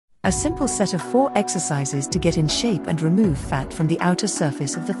A simple set of 4 exercises to get in shape and remove fat from the outer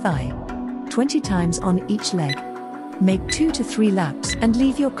surface of the thigh. 20 times on each leg. Make 2 to 3 laps and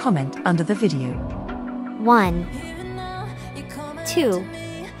leave your comment under the video. 1, 2,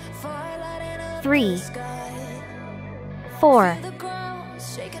 3, 4,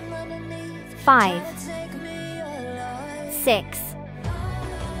 5, 6,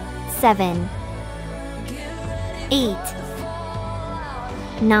 7, 8,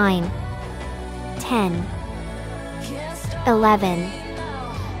 9, 10, 11,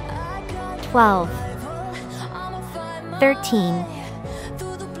 12, 13,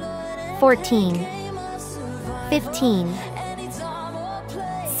 14, 15,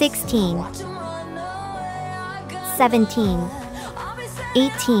 16, 17,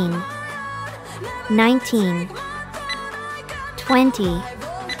 18, 19, 20.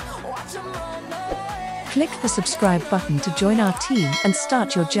 Click the subscribe button to join our team and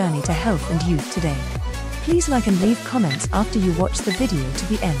start your journey to health and youth today. Please like and leave comments after you watch the video to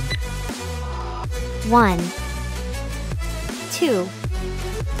the end. 1, 2,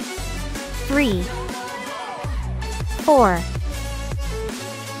 3, 4,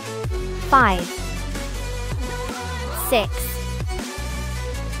 5, 6,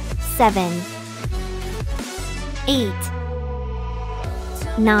 7, 8,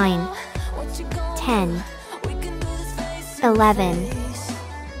 9, 10, 11,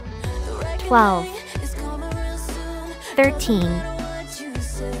 12, 13,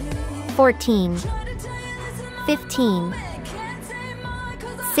 14, 15,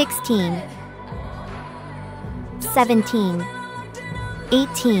 16, 17,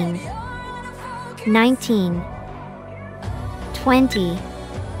 18, 19, 20.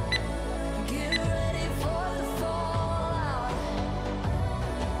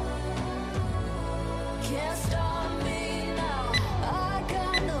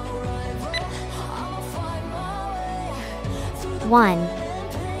 One,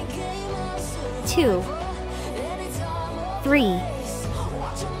 2, 3,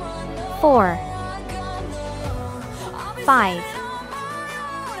 4, 5,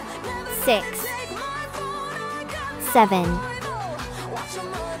 6, 7,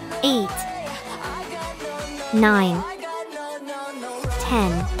 8, 9,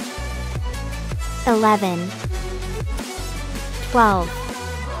 10, 11, 12,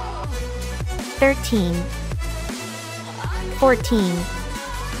 13, 14,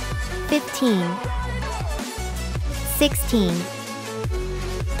 15, 16,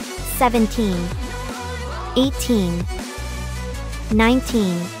 17, 18,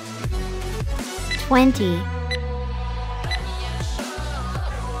 19, 20.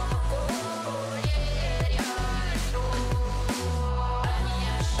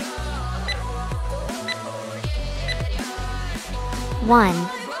 One,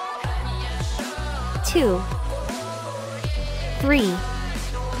 2, 3,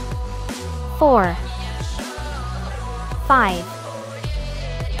 4, 5,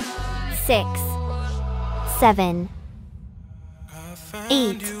 6, 7,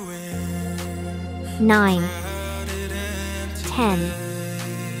 8, 9, 10,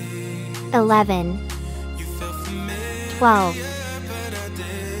 11, 12,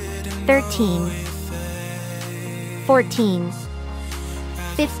 13, 14,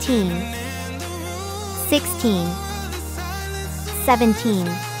 15, 16, 17,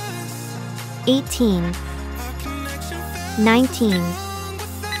 18, 19,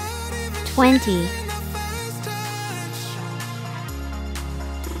 20.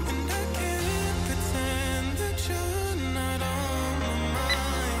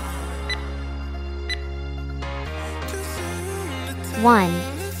 One,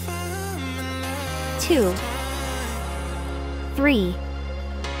 2, 3,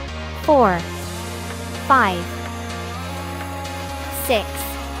 4, 5, 6,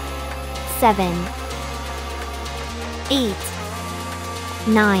 7, 8,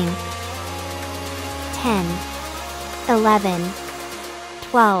 9, 10, 11,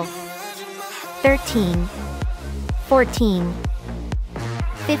 12, 13, 14,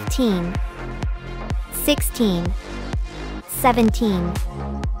 15, 16, 17,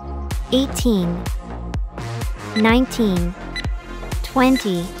 18, 19,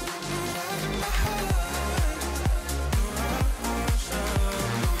 20.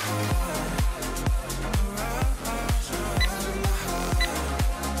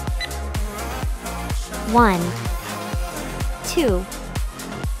 One, 2,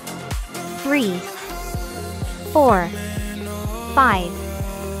 3, 4, 5,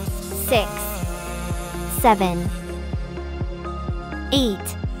 6, 7, 8,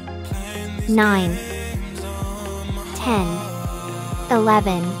 9, 10,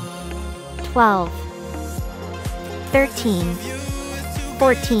 11, 12, 13,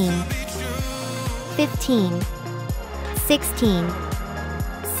 14, 15, 16,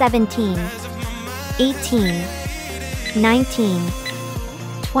 17, 18, 19,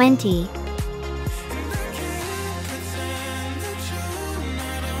 20.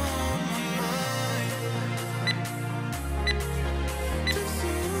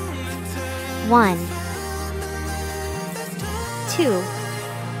 1, 2,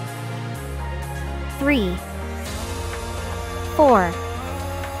 3, 4,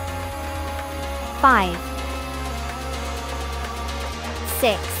 5,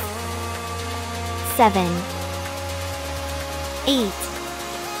 6, 7, 8,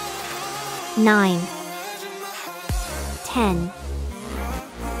 9, 10,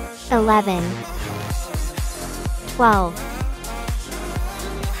 11, 12,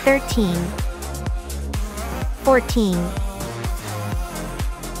 13, 14,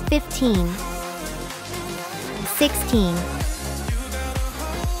 15, 16,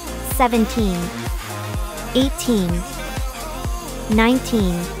 17, 18,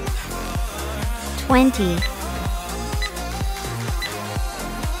 19, 20.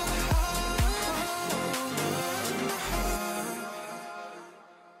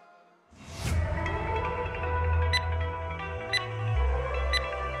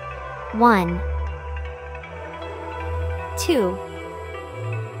 1, 2,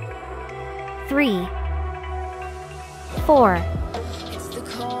 3, 4,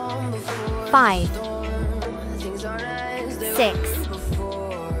 5, 6,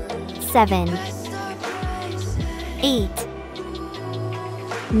 7, 8,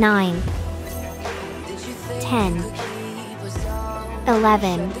 9, 10,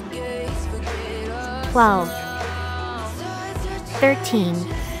 11, 12, 13,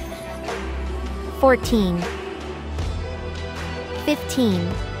 14,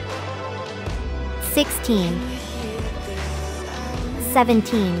 15, 16,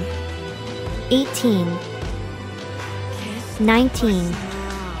 17, 18, 19,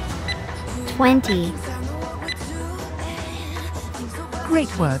 20.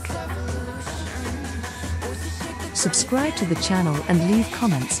 Great work! Subscribe to the channel and leave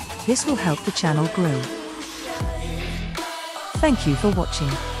comments, this will help the channel grow. Thank you for watching.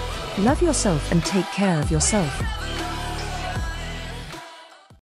 Love yourself and take care of yourself.